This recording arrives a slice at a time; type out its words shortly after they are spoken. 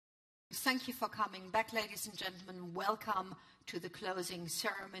Thank you for coming back, ladies and gentlemen. Welcome to the closing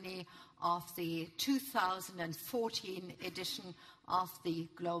ceremony of the 2014 edition of the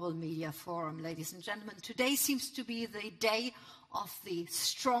Global Media Forum. Ladies and gentlemen, today seems to be the day of the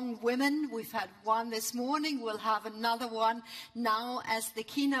strong women. We've had one this morning. We'll have another one now as the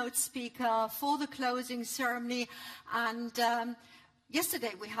keynote speaker for the closing ceremony. And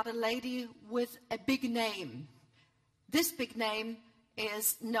yesterday we had a lady with a big name. This big name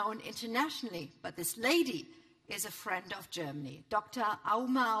is known internationally, but this lady is a friend of Germany. Dr.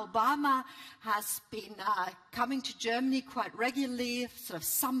 Auma has been coming to Germany quite regularly. Sort of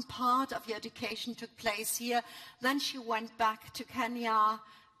some part of her education took place here. Then she went back to Kenya,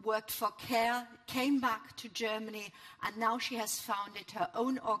 worked for CARE, came back to Germany, and now she has founded her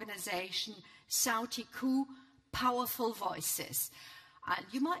own organization, Sauti Kuu, Powerful Voices. And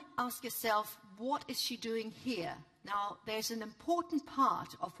you might ask yourself, what is she doing here? Now, there's an important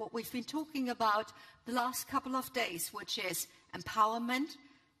part of what we've been talking about the last couple of days, which is empowerment,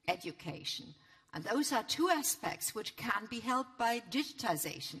 education. And those are two aspects which can be helped by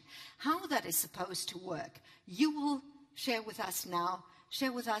digitization. How that is supposed to work, you will share with us now,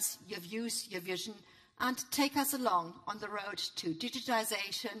 share with us your views, your vision, and take us along on the road to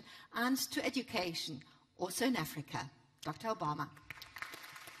digitization and to education, also in Africa. Dr. Auma.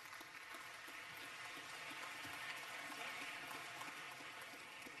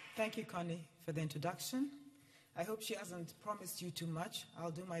 Thank you, Connie, for the introduction. I hope she hasn't promised you too much. I'll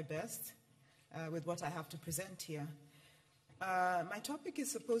do my best with what I have to present here. My topic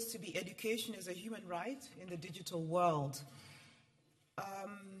is supposed to be education as a human right in the digital world.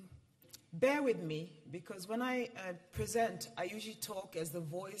 Bear with me, because when I present, I usually talk as the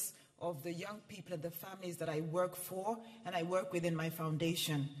voice of the young people and the families that I work for and I work with in my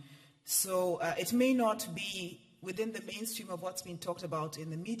foundation. So it may not be within the mainstream of what's been talked about in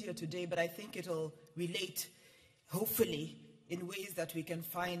the media today, but I think it'll relate, hopefully, in ways that we can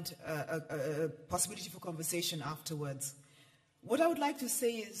find a possibility for conversation afterwards. What I would like to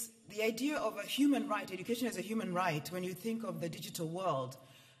say is the idea of a human right, education as a human right, when you think of the digital world,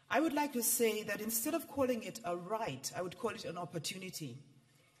 I would like to say that instead of calling it a right, I would call it an opportunity.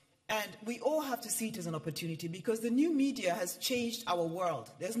 And we all have to see it as an opportunity because the new media has changed our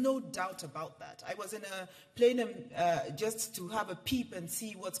world. There's no doubt about that. I was in a plenum just to have a peep and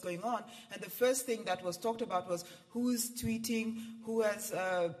see what's going on. And the first thing that was talked about was who's tweeting, who has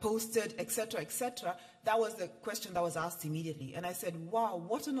posted, etc., etc. That was the question that was asked immediately. And I said, wow,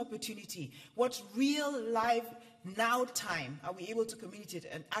 what an opportunity. What real live now time are we able to communicate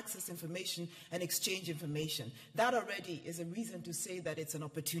and access information and exchange information? That already is a reason to say that it's an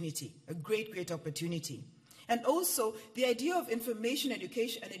opportunity, a great, great opportunity. And also, the idea of information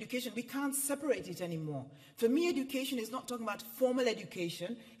education and education, we can't separate it anymore. For me, education is not talking about formal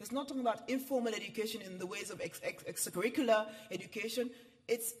education. It's not talking about informal education in the ways of extracurricular education.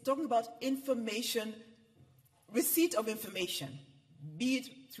 It's talking about information, receipt of information, be it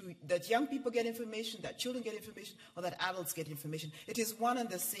through that young people get information, that children get information, or that adults get information. It is one and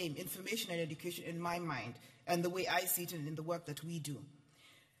the same, information and education in my mind, and the way I see it and in the work that we do.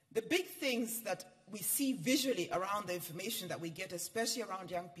 The big things that we see visually around the information that we get, especially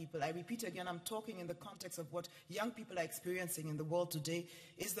around young people, I repeat again, I'm talking in the context of what young people are experiencing in the world today,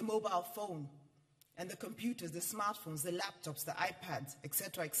 is the mobile phone and the computers, the smartphones, the laptops, the iPads,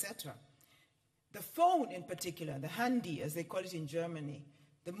 etc., etc. The phone in particular, the handy, as they call it in Germany,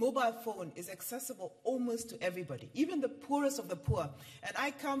 the mobile phone is accessible almost to everybody, even the poorest of the poor. And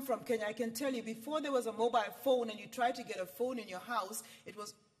I come from Kenya. I can tell you, before there was a mobile phone and you tried to get a phone in your house, it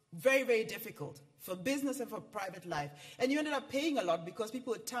was very, very difficult for business and for private life. And you ended up paying a lot because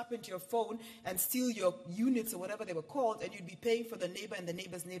people would tap into your phone and steal your units or whatever they were called, and you'd be paying for the neighbor and the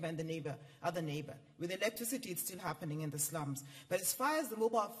neighbor's neighbor and the other neighbor. With electricity, it's still happening in the slums. But as far as the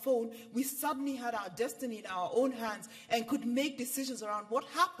mobile phone, we suddenly had our destiny in our own hands and could make decisions around what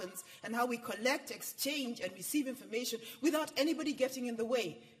happens and how we collect, exchange, and receive information without anybody getting in the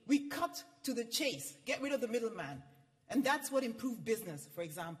way. We cut to the chase, get rid of the middleman. And that's what improved business, for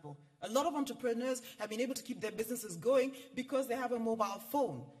example. A lot of entrepreneurs have been able to keep their businesses going because they have a mobile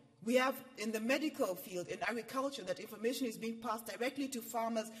phone. We have in the medical field, in agriculture, that information is being passed directly to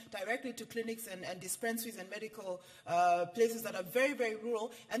farmers, directly to clinics and dispensaries and medical places that are very, very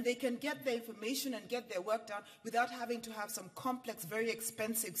rural, and they can get their information and get their work done without having to have some complex, very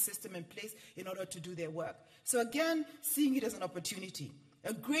expensive system in place in order to do their work. So again, seeing it as an opportunity.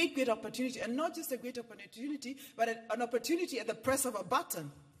 A great, great opportunity, and not just a great opportunity, but an opportunity at the press of a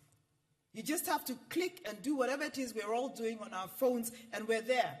button. You just have to click and do whatever it is we're all doing on our phones, and we're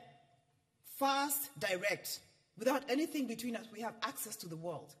there. Fast, direct. Without anything between us, we have access to the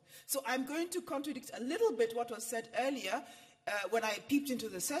world. So I'm going to contradict a little bit what was said earlier when I peeped into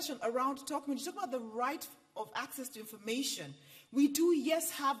the session around when you talk about the right of access to information. We do,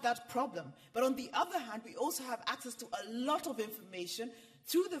 yes, have that problem. But on the other hand, we also have access to a lot of information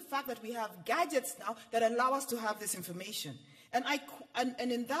through the fact that we have gadgets now that allow us to have this information. And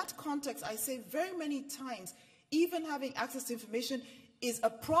in that context, I say very many times, even having access to information is a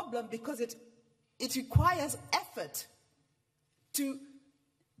problem because it requires effort to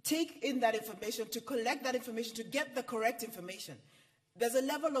take in that information, to collect that information, to get the correct information. There's a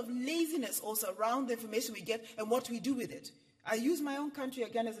level of laziness also around the information we get and what we do with it. I use my own country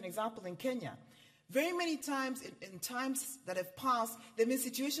again as an example in Kenya. Very many times, in times that have passed, there have been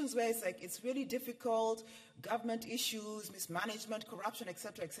situations where it's like, it's really difficult, government issues, mismanagement, corruption,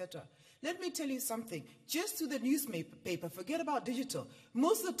 etc., etc. Let me tell you something. Just through the newspaper, forget about digital.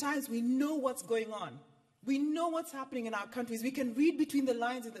 Most of the times we know what's going on. We know what's happening in our countries. We can read between the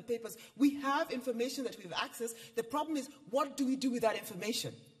lines in the papers. We have information that we've accessed. The problem is, what do we do with that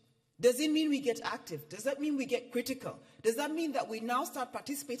information? Does it mean we get active? Does that mean we get critical? Does that mean that we now start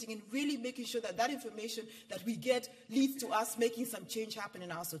participating in really making sure that that information that we get leads to us making some change happen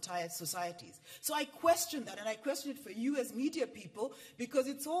in our societies? So I question that, and I question it for you as media people, because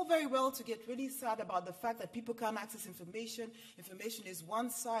it's all very well to get really sad about the fact that people can't access information. Information is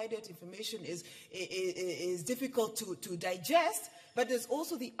one-sided. Information is difficult to digest. But there's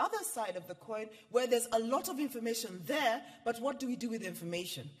also the other side of the coin where there's a lot of information there, but what do we do with the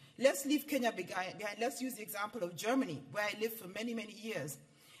information? Let's leave Kenya behind. Let's use the example of Germany, where I lived for many, many years.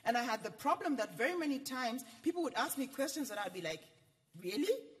 And I had the problem that very many times people would ask me questions and I'd be like,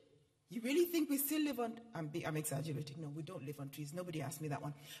 really? You really think we still live on... I'm exaggerating. No, we don't live on trees. Nobody asked me that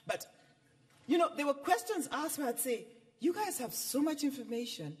one. But, you know, there were questions asked where I'd say, you guys have so much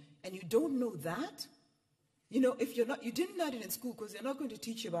information and you don't know that? You know, if you didn't learn it in school because they're not going to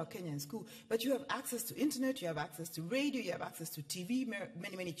teach you about Kenya in school, but you have access to internet, you have access to radio, you have access to TV,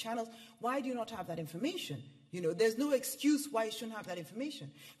 many, many channels. Why do you not have that information? You know, there's no excuse why you shouldn't have that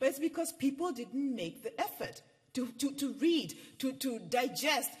information. But it's because people didn't make the effort to read, to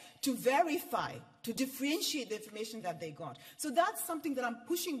digest, to verify, to differentiate the information that they got. So that's something that I'm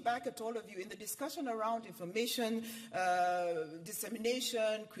pushing back at all of you in the discussion around information,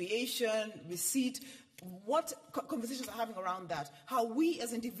 dissemination, creation, receipt. What conversations are having around that? How we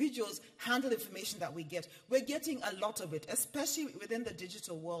as individuals handle information that we get. We're getting a lot of it, especially within the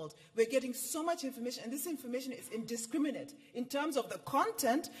digital world. We're getting so much information, and this information is indiscriminate in terms of the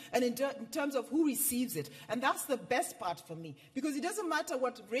content and in terms of who receives it. And that's the best part for me, because it doesn't matter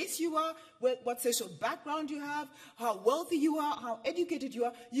what race you are, what social background you have, how wealthy you are, how educated you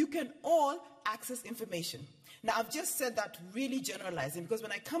are, you can all access information. Now, I've just said that really generalizing, because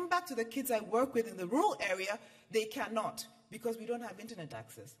when I come back to the kids I work with in the rural area, they cannot, because we don't have internet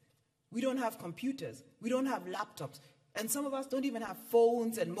access. We don't have computers. We don't have laptops. And some of us don't even have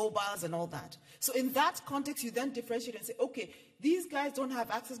phones and mobiles and all that. So in that context, you then differentiate and say, okay, these guys don't have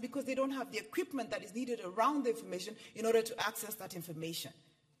access because they don't have the equipment that is needed around the information in order to access that information.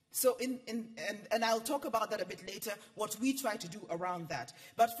 So, and I'll talk about that a bit later, what we try to do around that.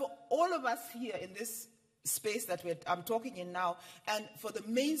 But for all of us here in this space that I'm talking in now, and for the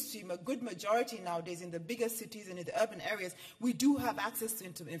mainstream, a good majority nowadays in the bigger cities and in the urban areas, we do have access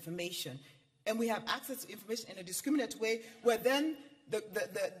to information. And we have access to information in a discriminate way, where then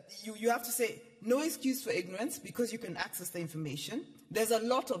you have to say, no excuse for ignorance, because you can access the information. There's a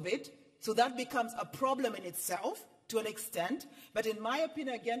lot of it, so that becomes a problem in itself, to an extent, but in my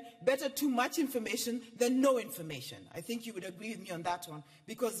opinion, again, better too much information than no information. I think you would agree with me on that one,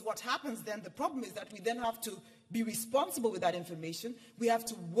 because what happens then, the problem is that we then have to be responsible with that information. We have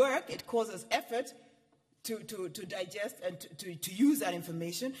to work. It causes effort to digest and to use that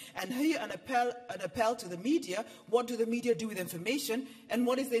information. And here an appel to the media. What do the media do with information? And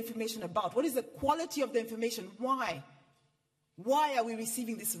what is the information about? What is the quality of the information? Why? Why are we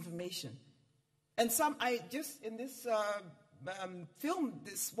receiving this information? And in this film,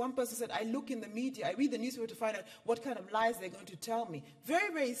 this one person said, I look in the media, I read the newspaper to find out what kind of lies they're going to tell me.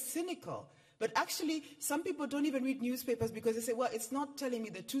 Very, very cynical. But actually, some people don't even read newspapers because they say, well, it's not telling me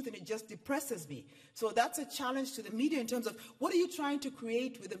the truth and it just depresses me. So that's a challenge to the media in terms of what are you trying to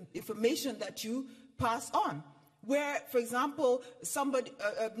create with the information that you pass on? Where, for example,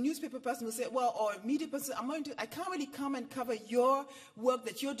 a newspaper person will say, well, or a media person, I can't really come and cover your work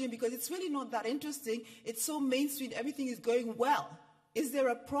that you're doing because it's really not that interesting. It's so mainstream, everything is going well. Is there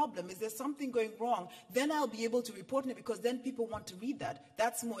a problem? Is there something going wrong? Then I'll be able to report on it because then people want to read that.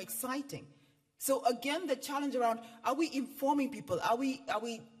 That's more exciting. So again, the challenge around, are we informing people? Are we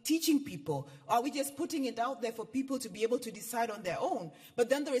teaching people? Are we just putting it out there for people to be able to decide on their own? But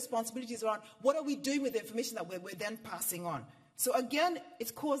then the responsibility is around, what are we doing with the information that we're then passing on? So again,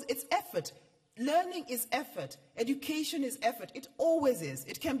 it's effort. Learning is effort. Education is effort. It always is.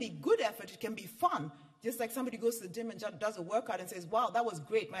 It can be good effort. It can be fun. Just like somebody goes to the gym and does a workout and says, wow, that was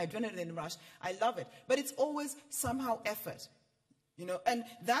great, my adrenaline rush, I love it. But it's always somehow effort. You know, and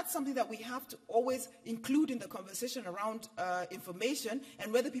that's something that we have to always include in the conversation around information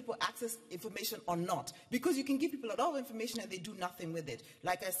and whether people access information or not. Because you can give people a lot of information and they do nothing with it.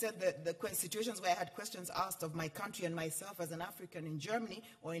 Like I said, the situations where I had questions asked of my country and myself as an African in Germany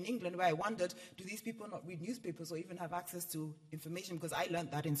or in England, where I wondered, do these people not read newspapers or even have access to information? Because I learned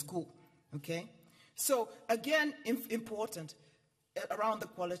that in school, okay? So again, important around the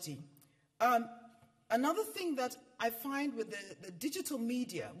quality. Another thing that I find with the digital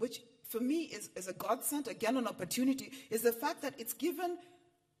media, which for me is a godsend, again an opportunity, is the fact that it's given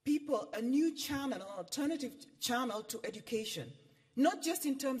people a new channel, an alternative channel to education. Not just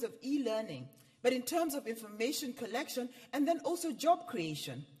in terms of e-learning, but in terms of information collection and then also job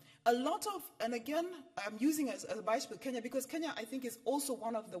creation. A lot of, and again, I'm using as a bicycle Kenya, because Kenya, I think, is also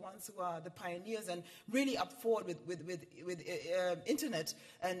one of the ones who are the pioneers and really up forward with internet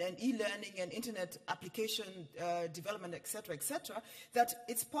and e-learning and internet application development, etc., that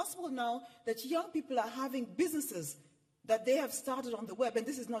it's possible now that young people are having businesses that they have started on the web, and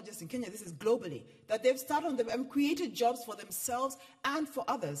this is not just in Kenya, this is globally, that they've started on the web and created jobs for themselves and for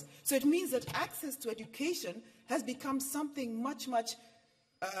others. So it means that access to education has become something much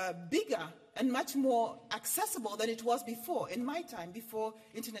bigger and much more accessible than it was before, in my time, before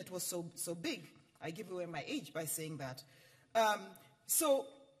internet was so big. I give away my age by saying that. So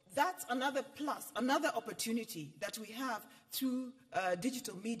that's another plus, another opportunity that we have through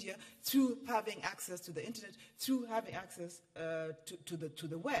digital media, through having access to the internet, through having access to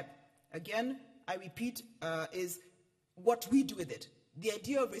the web. Again, I repeat, is what we do with it. The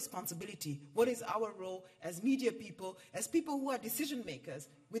idea of responsibility. What is our role as media people, as people who are decision makers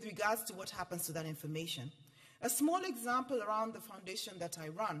with regards to what happens to that information? A small example around the foundation that I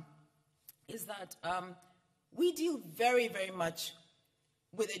run is that we deal very, very much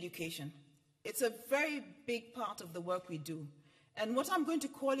with education. It's a very big part of the work we do. And what I'm going to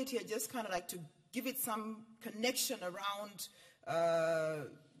call it here, just kind of like to give it some connection around the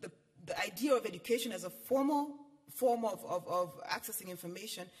idea of education as a formal form of accessing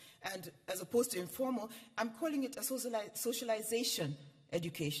information, and as opposed to informal, I'm calling it a socialization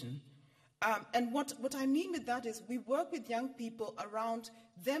education. And what I mean with that is we work with young people around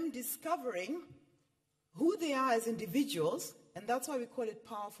them discovering who they are as individuals, and that's why we call it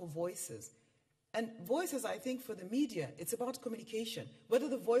powerful voices. And voices, I think, for the media, it's about communication. Whether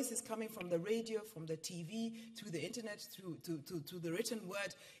the voice is coming from the radio, from the TV, through the internet, through to the written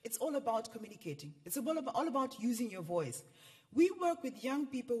word, it's all about communicating. It's all about using your voice. We work with young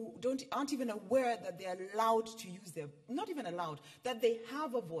people who aren't even aware that they are allowed to use not even allowed, that they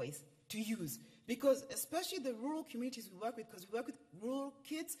have a voice to use. Because especially the rural communities we work with, because we work with rural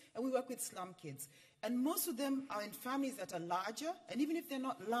kids and we work with slum kids. And most of them are in families that are larger, and even if they're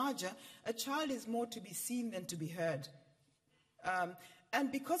not larger, a child is more to be seen than to be heard.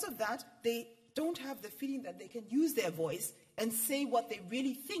 And because of that, they don't have the feeling that they can use their voice and say what they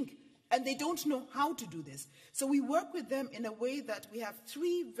really think, and they don't know how to do this. So we work with them in a way that we have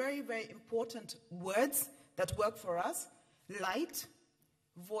three very, very important words that work for us: light,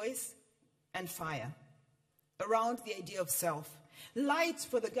 voice, and fire, around the idea of self. Light,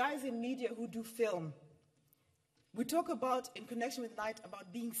 for the guys in media who do film. We talk about, in connection with light,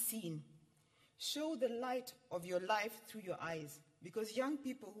 about being seen. Show the light of your life through your eyes, because young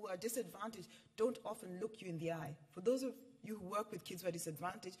people who are disadvantaged don't often look you in the eye. For those of you who work with kids who are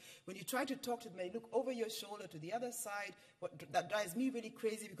disadvantaged, when you try to talk to them, they look over your shoulder to the other side. That drives me really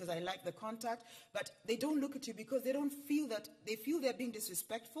crazy because I like the contact, but they don't look at you because they don't feel that, they feel they're being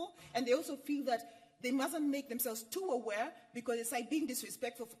disrespectful, and they also feel that they mustn't make themselves too aware because it's like being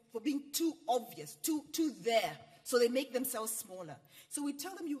disrespectful for being too obvious, too there. So they make themselves smaller. So we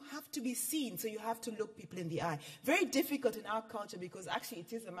tell them you have to be seen, so you have to look people in the eye. Very difficult in our culture because actually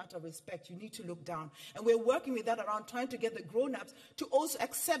it is a matter of respect. You need to look down. And we're working with that around trying to get the grown-ups to also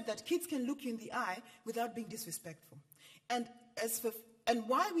accept that kids can look you in the eye without being disrespectful. And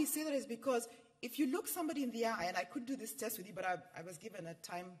why we say that is because if you look somebody in the eye, and I could do this test with you, but I was given a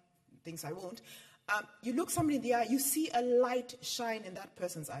time, things I won't. You look somebody in the eye, you see a light shine in that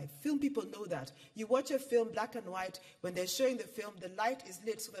person's eye. Film people know that. You watch a film, black and white, when they're showing the film, the light is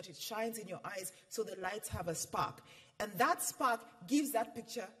lit so that it shines in your eyes, so the lights have a spark. And that spark gives that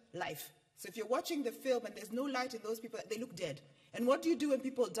picture life. So if you're watching the film and there's no light in those people, they look dead. And what do you do when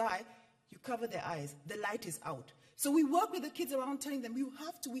people die? You cover their eyes. The light is out. So we work with the kids around telling them,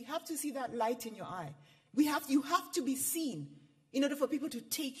 we have to see that light in your eye. You have to be seen in order for people to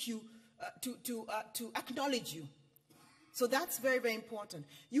take you, to acknowledge you. So that's very, very important.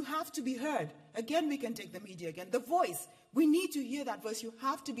 You have to be heard. Again, we can take the media again. The voice. We need to hear that voice. You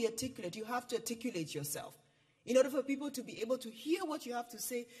have to be articulate. You have to articulate yourself in order for people to be able to hear what you have to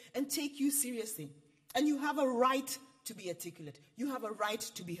say and take you seriously. And you have a right to be articulate. You have a right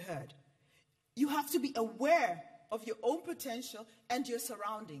to be heard. You have to be aware of your own potential and your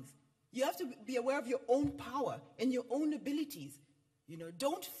surroundings. You have to be aware of your own power and your own abilities. You know,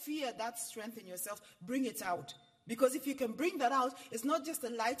 don't fear that strength in yourself. Bring it out. Because if you can bring that out, it's not just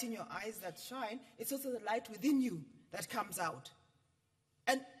the light in your eyes that shine, it's also the light within you that comes out.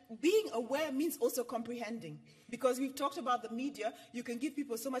 And being aware means also comprehending. Because we've talked about the media, you can give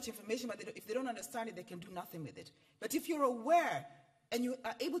people so much information, but if they don't understand it, they can do nothing with it. But if you're aware and you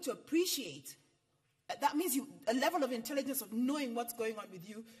are able to appreciate, that means a level of intelligence of knowing what's going on with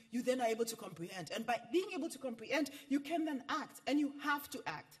you, you then are able to comprehend. And by being able to comprehend, you can then act, and you have to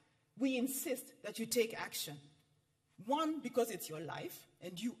act. We insist that you take action. One, because it's your life,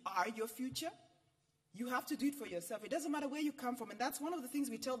 and you are your future. You have to do it for yourself. It doesn't matter where you come from, and that's one of the things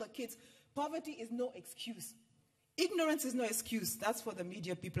we tell the kids. Poverty is no excuse. Ignorance is no excuse. That's for the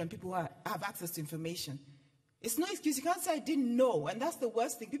media people and people who have access to information. It's no excuse. You can't say I didn't know, and that's the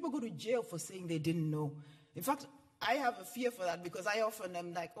worst thing. People go to jail for saying they didn't know. In fact, I have a fear for that because I often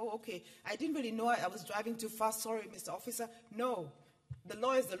am like, oh, okay, I didn't really know I was driving too fast. Sorry, Mr. Officer. No. The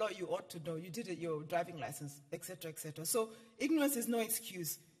law is the law. You ought to know. You did it, your driving license, etc., etc. So ignorance is no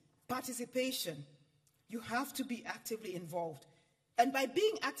excuse. Participation. You have to be actively involved. And by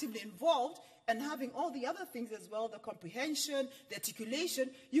being actively involved and having all the other things as well, the comprehension, the articulation,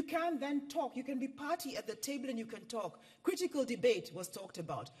 you can then talk. You can be party at the table and you can talk. Critical debate was talked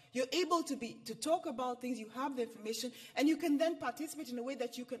about. You're able to talk about things, you have the information, and you can then participate in a way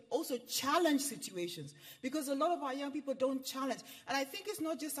that you can also challenge situations. Because a lot of our young people don't challenge. And I think it's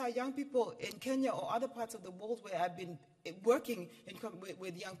not just our young people in Kenya or other parts of the world where I've been working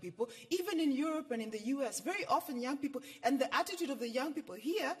with young people, even in Europe and in the US, very often young people, and the attitude of the young people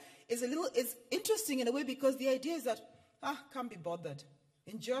here is interesting in a way because the idea is that, can't be bothered.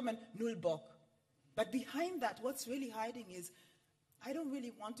 In German, null Bock. But behind that, what's really hiding is, I don't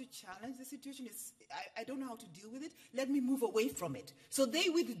really want to challenge the situation. I don't know how to deal with it. Let me move away from it. So they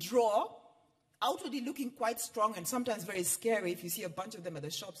withdraw, outwardly looking quite strong and sometimes very scary if you see a bunch of them at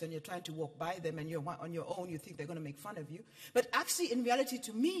the shops and you're trying to walk by them and you're on your own, you think they're going to make fun of you. But actually, in reality,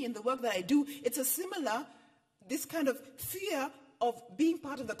 to me, in the work that I do, it's this kind of fear of being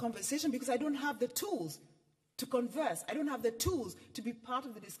part of the conversation because I don't have the tools to converse. I don't have the tools to be part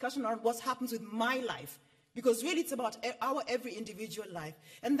of the discussion on what happens with my life. Because really, it's about our every individual life.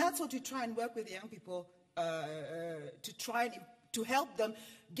 And that's what we try and work with the young people to try and to help them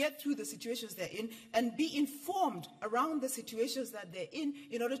get through the situations they're in and be informed around the situations that they're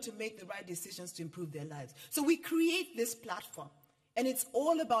in order to make the right decisions to improve their lives. So we create this platform, and it's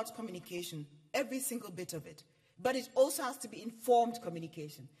all about communication, every single bit of it. But it also has to be informed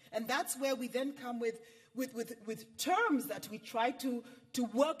communication. And that's where we then come with terms that we try to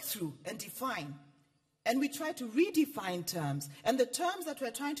work through and define. And we try to redefine terms. And the terms that we're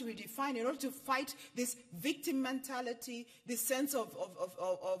trying to redefine in order to fight this victim mentality, this sense of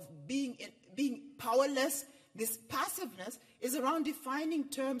being powerless, this passiveness, is around defining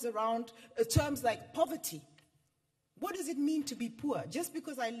terms like poverty. What does it mean to be poor? Just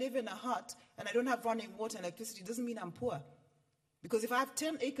because I live in a hut and I don't have running water and electricity doesn't mean I'm poor. Because if I have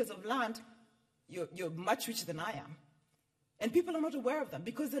 10 acres of land, you're much richer than I am. And people are not aware of them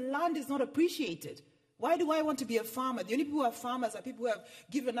because the land is not appreciated. Why do I want to be a farmer? The only people who are farmers are people who have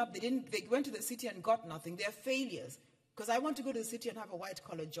given up. They went to the city and got nothing. They're failures. Because I want to go to the city and have a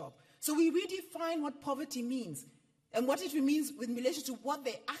white-collar job. So we redefine what poverty means and what it means in relation to what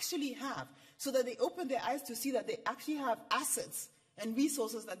they actually have, so that they open their eyes to see that they actually have assets and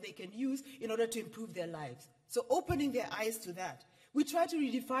resources that they can use in order to improve their lives. So opening their eyes to that. We try to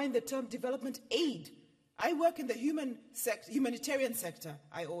redefine the term development aid. I work in the humanitarian sector,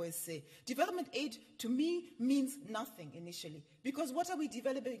 I always say. Development aid, to me, means nothing initially. Because what are we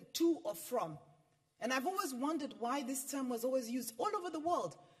developing to or from? And I've always wondered why this term was always used all over the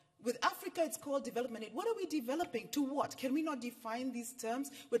world. With Africa, it's called development aid. What are we developing? To what? Can we not define these terms?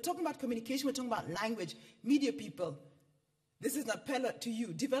 We're talking about communication. We're talking about language. Media people, this is an appell to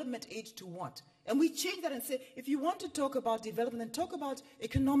you. Development aid to what? And we change that and say, if you want to talk about development, then talk about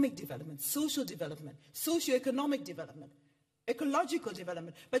economic development, social development, socio-economic development. ecological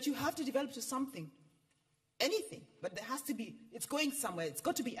development. But you have to develop to something, anything. But there has to be, it's going somewhere. It's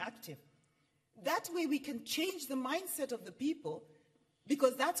got to be active. That way we can change the mindset of the people,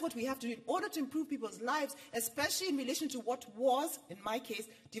 because that's what we have to do in order to improve people's lives, especially in relation to what was, in my case,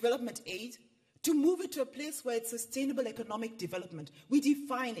 development aid, to move it to a place where it's sustainable economic development. We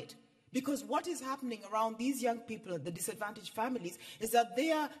define it. Because what is happening around these young people, the disadvantaged families, is that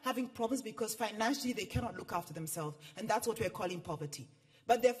they are having problems because financially they cannot look after themselves. And that's what we're calling poverty.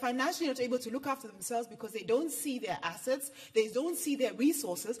 But they're financially not able to look after themselves because they don't see their assets, they don't see their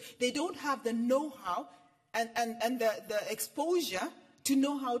resources, they don't have the know-how and the exposure to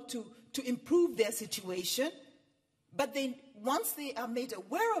know how to improve their situation. But once they are made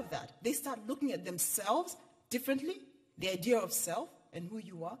aware of that, they start looking at themselves differently, the idea of self and who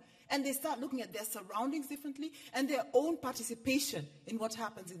you are, and they start looking at their surroundings differently and their own participation in what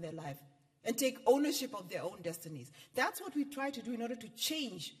happens in their life, and take ownership of their own destinies. That's what we try to do in order to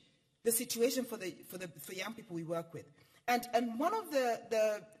change the situation for young people we work with. And one of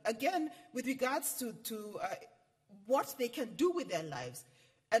the again, with regards to what they can do with their lives,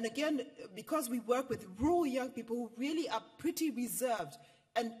 and again, because we work with rural young people who really are pretty reserved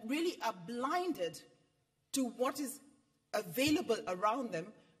and really are blinded to what is available around them,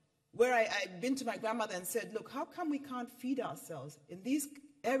 where I've been to my grandmother and said, look, how come we can't feed ourselves? In these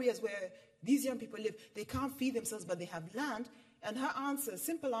areas where these young people live, they can't feed themselves, but they have land. And her answer,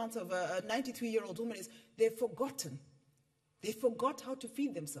 simple answer of a 93-year-old woman is, they've forgotten. They forgot how to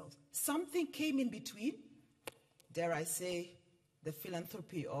feed themselves. Something came in between, dare I say, the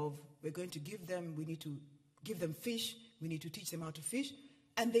philanthropy of we're going to give them, we need to give them fish, we need to teach them how to fish,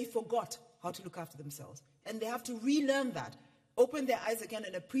 and they forgot how to look after themselves. And they have to relearn that, open their eyes again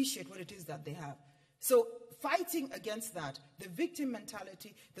and appreciate what it is that they have. So fighting against that, the victim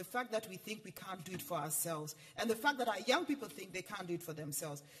mentality, the fact that we think we can't do it for ourselves, and the fact that our young people think they can't do it for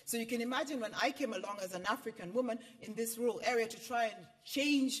themselves. So you can imagine when I came along as an African woman in this rural area to try and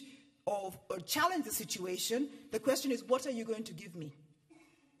change or challenge the situation, the question is, what are you going to give me?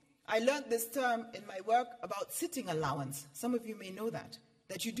 I learned this term in my work about sitting allowance. Some of you may know that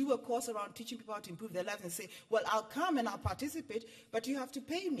you do a course around teaching people how to improve their lives and say, well, I'll come and I'll participate, but you have to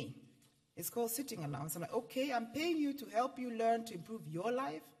pay me. It's called sitting allowance. I'm like, okay, I'm paying you to help you learn to improve your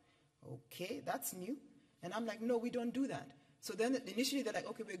life. Okay, that's new. And I'm like, no, we don't do that. So then initially they're like,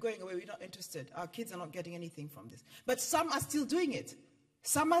 okay, we're going away, we're not interested. Our kids are not getting anything from this. But some are still doing it.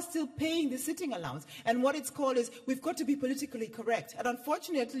 Some are still paying the sitting allowance. And what it's called is, we've got to be politically correct. And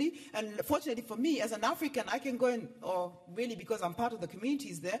unfortunately, and fortunately for me, as an African, I can go in, or really because I'm part of the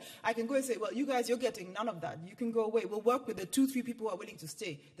communities there, I can go and say, well, you guys, you're getting none of that. You can go away. We'll work with the 2-3 people who are willing to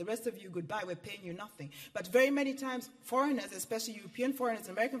stay. The rest of you, goodbye. We're paying you nothing. But very many times, foreigners, especially European foreigners,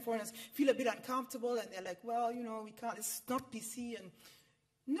 American foreigners, feel a bit uncomfortable, and they're like, well, you know, we can't, it's not PC. And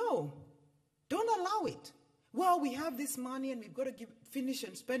no, don't allow it. Well, we have this money and we've got to finish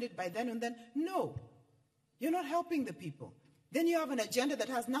and spend it by then and then. No, you're not helping the people. Then you have an agenda that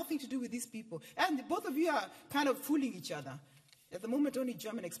has nothing to do with these people. And both of you are kind of fooling each other. At the moment, only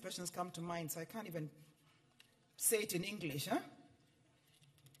German expressions come to mind, so I can't even say it in English. Huh?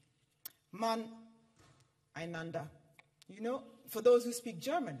 Man, einander. You know, for those who speak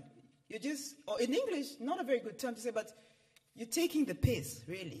German, you're just, or in English, not a very good term to say, but you're taking the piss,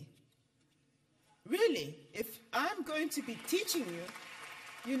 really. Really, if I'm going to be teaching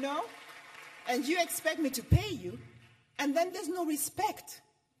you, you know, and you expect me to pay you, and then there's no respect.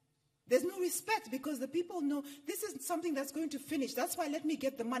 There's no respect because the people know this is something that's going to finish. That's why let me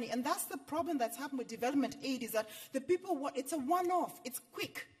get the money. And that's the problem that's happened with development aid, is that the people want, it's a one-off. It's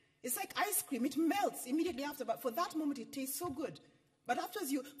quick. It's like ice cream. It melts immediately after. But for that moment, it tastes so good. But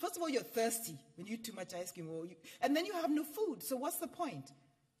afterwards, first of all, you're thirsty when you eat too much ice cream. And then you have no food. So what's the point?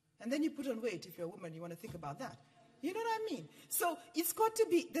 And then you put on weight. If you're a woman, you want to think about that. You know what I mean? So there's got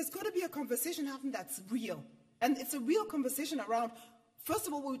to be a conversation happening that's real. And it's a real conversation around, first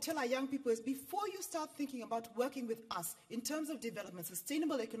of all, what we tell our young people is, before you start thinking about working with us in terms of development,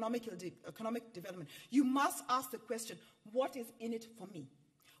 sustainable economic development, you must ask the question, what is in it for me?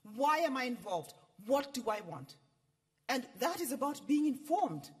 Why am I involved? What do I want? And that is about being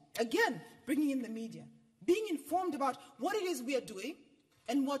informed. Again, bringing in the media. Being informed about what it is we are doing,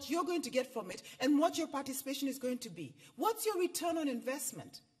 and what you're going to get from it, and what your participation is going to be. What's your return on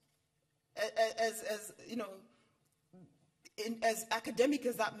investment? As you know, as academic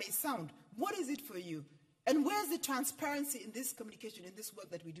as that may sound, what is it for you? And where's the transparency in this communication, in this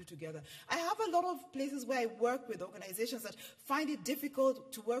work that we do together? I have a lot of places where I work with organizations that find it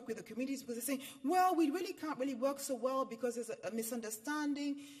difficult to work with the communities because they're saying, well, we really can't really work so well because there's a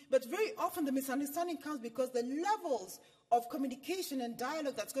misunderstanding. But very often the misunderstanding comes because the levels of communication and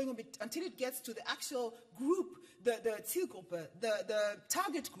dialogue that's going on until it gets to the actual group, the Zielgruppe, the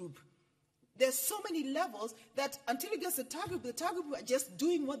target group. There's so many levels that until it gets to the target group are just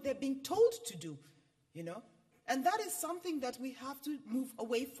doing what they're being told to do. You know, and that is something that we have to move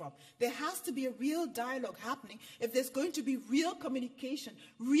away from. There has to be a real dialogue happening if there's going to be real communication,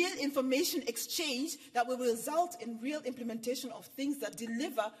 real information exchange that will result in real implementation of things that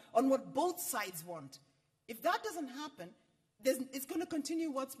deliver on what both sides want. If that doesn't happen, it's going to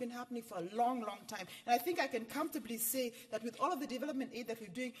continue what's been happening for a long, long time. And I think I can comfortably say that with all of the development aid that we're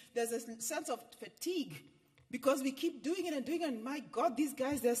doing, there's a sense of fatigue because we keep doing it, and my God, these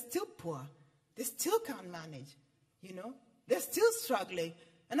guys, they're still poor. They still can't manage, you know. They're still struggling,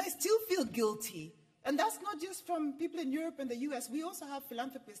 and I still feel guilty. And that's not just from people in Europe and the US. We also have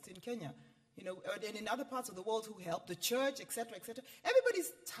philanthropists in Kenya, you know, and in other parts of the world who help the church, etc., etc.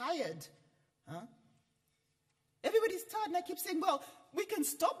 Everybody's tired. Huh? Everybody's tired, and I keep saying, well, we can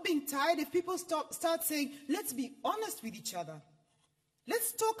stop being tired if people start saying, let's be honest with each other.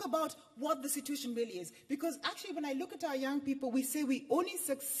 Let's talk about what the situation really is. Because actually, when I look at our young people, we say we only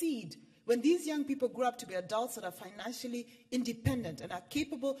succeed when these young people grow up to be adults that are financially independent and are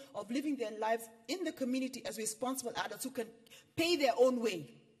capable of living their lives in the community as responsible adults who can pay their own way,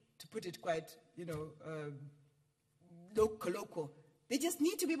 to put it quite, you know, local. They just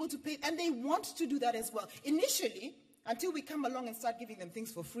need to be able to pay, and they want to do that as well. Initially, until we come along and start giving them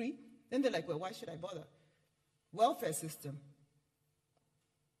things for free, then they're like, well, why should I bother? Welfare system.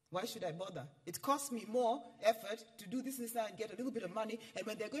 Why should I bother? It costs me more effort to do this and that and get a little bit of money, and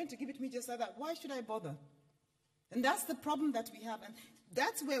when they're going to give it to me just like that, why should I bother? And that's the problem that we have, and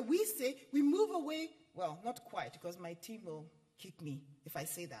that's where we say we move away, well, not quite, because my team will kick me if I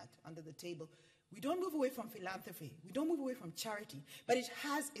say that under the table. We don't move away from philanthropy. We don't move away from charity, but it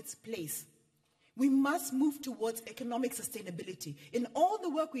has its place. We must move towards economic sustainability. In all the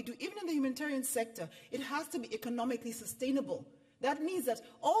work we do, even in the humanitarian sector, it has to be economically sustainable. That means that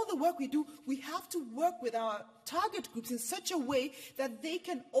all the work we do, we have to work with our target groups in such a way that they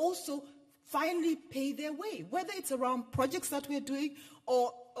can also finally pay their way. Whether it's around projects that we're doing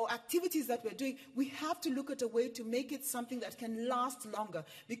or activities that we're doing, we have to look at a way to make it something that can last longer.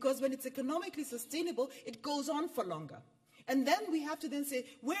 Because when it's economically sustainable, it goes on for longer. And then we have to then say,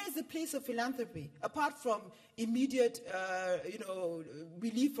 where is the place of philanthropy? Apart from immediate,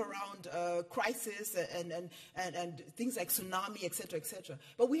 relief around crisis and things like tsunami, etc., etc.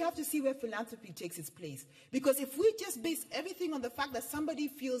 But we have to see where philanthropy takes its place. Because if we just base everything on the fact that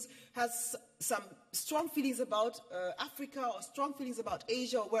somebody has some strong feelings about Africa or strong feelings about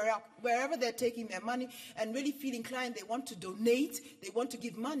Asia or wherever they're taking their money and really feel inclined, they want to donate, they want to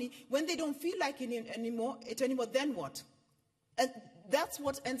give money, when they don't feel like it anymore, then what? And that's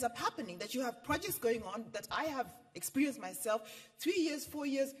what ends up happening, that you have projects going on that I have experienced myself, 3 years, 4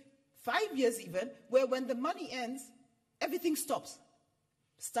 years, 5 years even, where when the money ends, everything stops.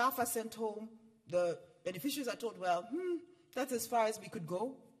 Staff are sent home, the beneficiaries are told, well, that's as far as we could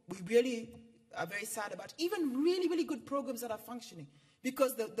go. We really are very sad about even really, really good programs that are functioning.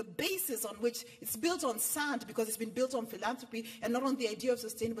 Because the basis on which it's built on sand, because it's been built on philanthropy and not on the idea of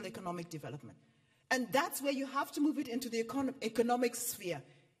sustainable economic development. And that's where you have to move it into the economic sphere.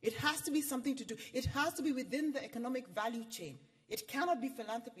 It has to be something to do. It has to be within the economic value chain. It cannot be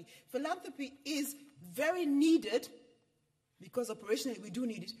philanthropy. Philanthropy is very needed because operationally we do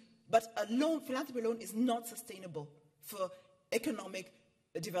need it, but philanthropy alone is not sustainable for economic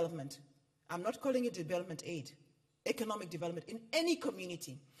development. I'm not calling it development aid. Economic development in any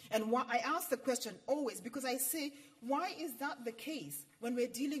community. And why I ask the question always, because I say, why is that the case when we're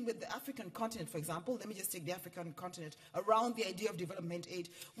dealing with the African continent, for example? Let me just take the African continent, around the idea of development aid.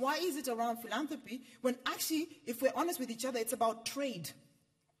 Why is it around philanthropy when actually, if we're honest with each other, it's about trade?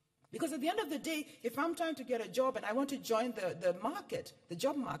 Because at the end of the day, if I'm trying to get a job and I want to join the market, the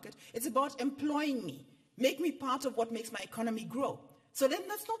job market, it's about employing me, make me part of what makes my economy grow. So then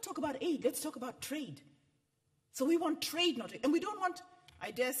let's not talk about aid, let's talk about trade. So we want trade, not trade. And we don't want,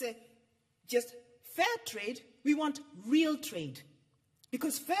 I dare say, just fair trade. We want real trade.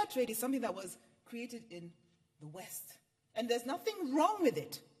 Because fair trade is something that was created in the West. And there's nothing wrong with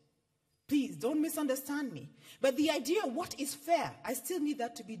it. Please, don't misunderstand me. But the idea of what is fair, I still need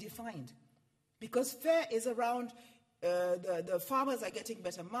that to be defined. Because fair is around The farmers are getting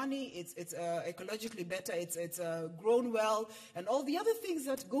better money, it's ecologically better, it's grown well, and all the other things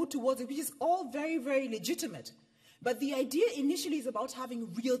that go towards it, which is all very, very legitimate. But the idea initially is about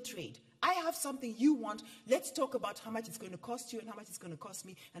having real trade. I have something you want, let's talk about how much it's going to cost you and how much it's going to cost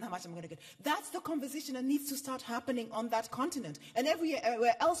me and how much I'm going to get. That's the conversation that needs to start happening on that continent. And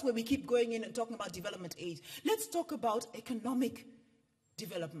everywhere else where we keep going in and talking about development aid, let's talk about economic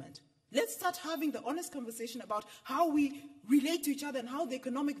development. Let's start having the honest conversation about how we relate to each other and how the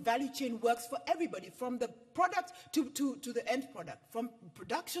economic value chain works for everybody, from the product to the end product, from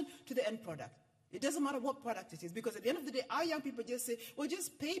production to the end product. It doesn't matter what product it is, because at the end of the day, our young people just say, well,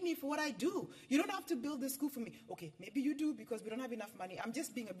 just pay me for what I do. You don't have to build the school for me. Okay, maybe you do because we don't have enough money. I'm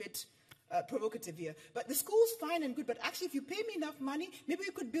just being a bit provocative here. But the school's fine and good, but actually if you pay me enough money, maybe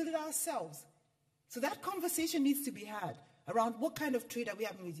we could build it ourselves. So that conversation needs to be had around what kind of trade are we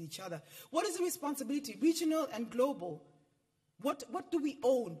having with each other. What is the responsibility, regional and global? What do we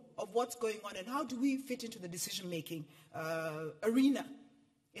own of what's going on, and how do we fit into the decision-making arena?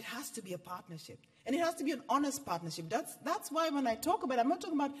 It has to be a partnership, and it has to be an honest partnership. That's why when I talk about it, I'm not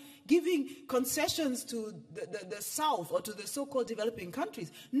talking about giving concessions to the South or to the so-called developing countries.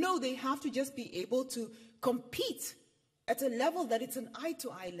 No, they have to just be able to compete at a level that it's an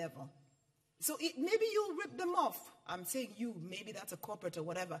eye-to-eye level. So maybe you'll rip them off. I'm saying you, maybe that's a corporate or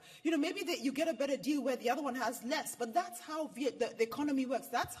whatever. You know, maybe you get a better deal where the other one has less, but that's how the economy works.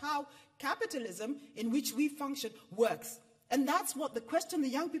 That's how capitalism in which we function works. And that's what the question the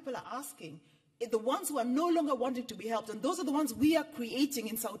young people are asking, the ones who are no longer wanting to be helped, and those are the ones we are creating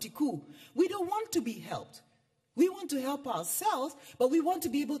in Sauti Kuu. We don't want to be helped. We want to help ourselves, but we want to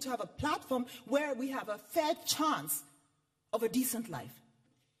be able to have a platform where we have a fair chance of a decent life.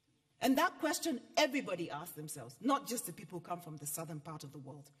 And that question everybody asks themselves, not just the people who come from the southern part of the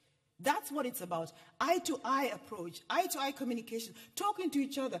world. That's what it's about. Eye-to-eye approach, eye-to-eye communication, talking to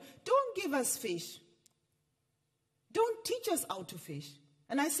each other. Don't give us fish. Don't teach us how to fish.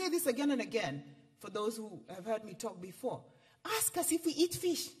 And I say this again and again for those who have heard me talk before. Ask us if we eat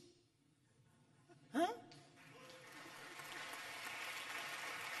fish. Huh?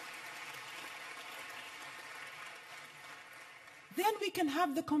 Then we can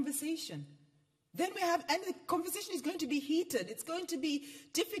have the conversation. And the conversation is going to be heated. It's going to be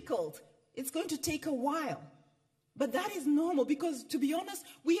difficult. It's going to take a while. But that is normal because, to be honest,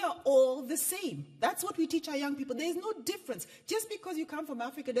 we are all the same. That's what we teach our young people. There is no difference. Just because you come from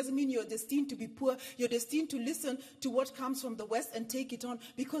Africa doesn't mean you're destined to be poor. You're destined to listen to what comes from the West and take it on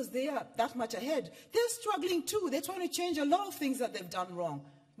because they are that much ahead. They're struggling too. They're trying to change a lot of things that they've done wrong.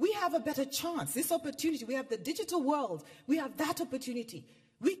 We have a better chance, this opportunity. We have the digital world. We have that opportunity.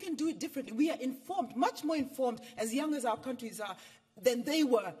 We can do it differently. We are informed, much more informed as young as our countries are than they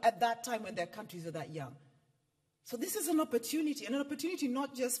were at that time when their countries were that young. So this is an opportunity, and an opportunity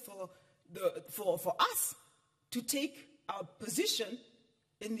not just for us to take our position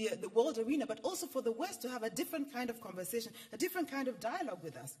in the world arena, but also for the West to have a different kind of conversation, a different kind of dialogue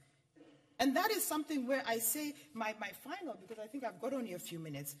with us. And that is something where I say my final, because I think I've got only a few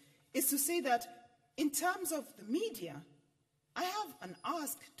minutes, is to say that in terms of the media, I have an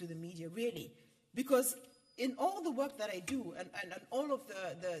ask to the media, really, because in all the work that I do and all of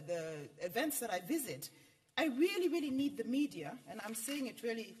the events that I visit, I really, really need the media, and I'm saying it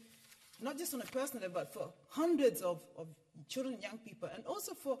really not just on a personal level, but for hundreds of children and young people, and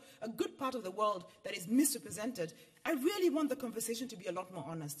also for a good part of the world that is misrepresented. I really want the conversation to be a lot more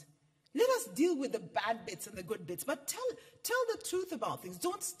honest. Let us deal with the bad bits and the good bits, but tell the truth about things.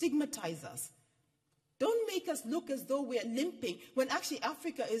 Don't stigmatize us. Don't make us look as though we are limping when actually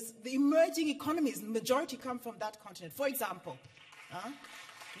Africa is the emerging economies. The majority come from that continent. For example,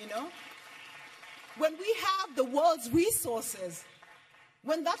 you know, when we have the world's resources,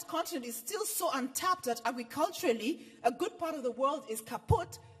 when that continent is still so untapped that agriculturally a good part of the world is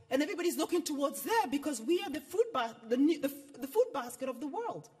kaput, and everybody's looking towards there because we are the food basket of the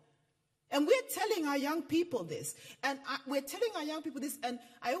world. And we're telling our young people this, and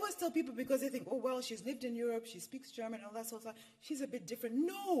I always tell people because they think, oh, well, she's lived in Europe, she speaks German, all that sort of stuff, she's a bit different.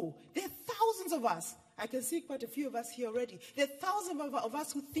 No, there are thousands of us. I can see quite a few of us here already. There are thousands of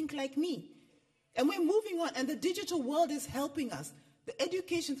us who think like me. And we're moving on, and the digital world is helping us. The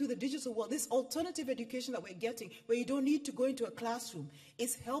education through the digital world, this alternative education that we're getting, where you don't need to go into a classroom,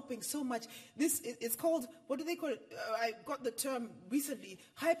 is helping so much. This it's called, what do they call it? I got the term recently,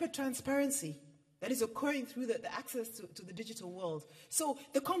 hyper-transparency, that is occurring through the access to the digital world. So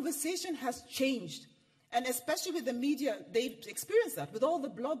the conversation has changed. And especially with the media, they've experienced that, with all the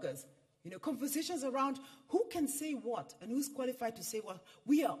bloggers. You know, conversations around who can say what and who's qualified to say what.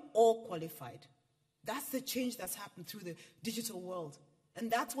 We are all qualified. That's the change that's happened through the digital world. And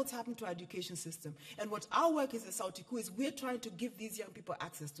that's what's happened to our education system. And what our work is at Sauti Kuu is we're trying to give these young people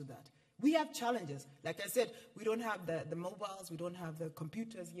access to that. We have challenges. Like I said, we don't have the mobiles, we don't have the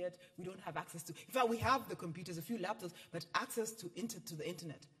computers yet, we don't have access to, in fact, we have the computers, a few laptops, but access to the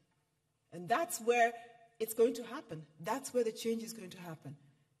internet. And that's where it's going to happen. That's where the change is going to happen.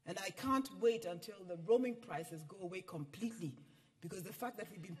 And I can't wait until the roaming prices go away completely, because the fact that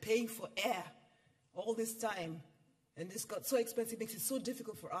we've been paying for air all this time, and this got so expensive, makes it so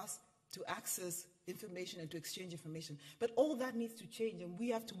difficult for us to access information and to exchange information. But all that needs to change, and we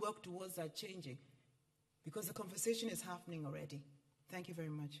have to work towards that changing, because the conversation is happening already. Thank you very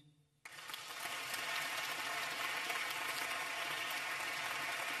much.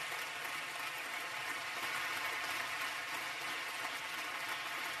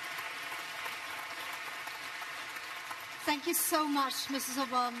 Thank you so much, Mrs.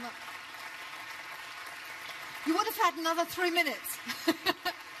 Auma. You would have had another 3 minutes.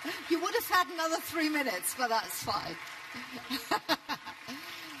 You would have had another 3 minutes, but that's fine.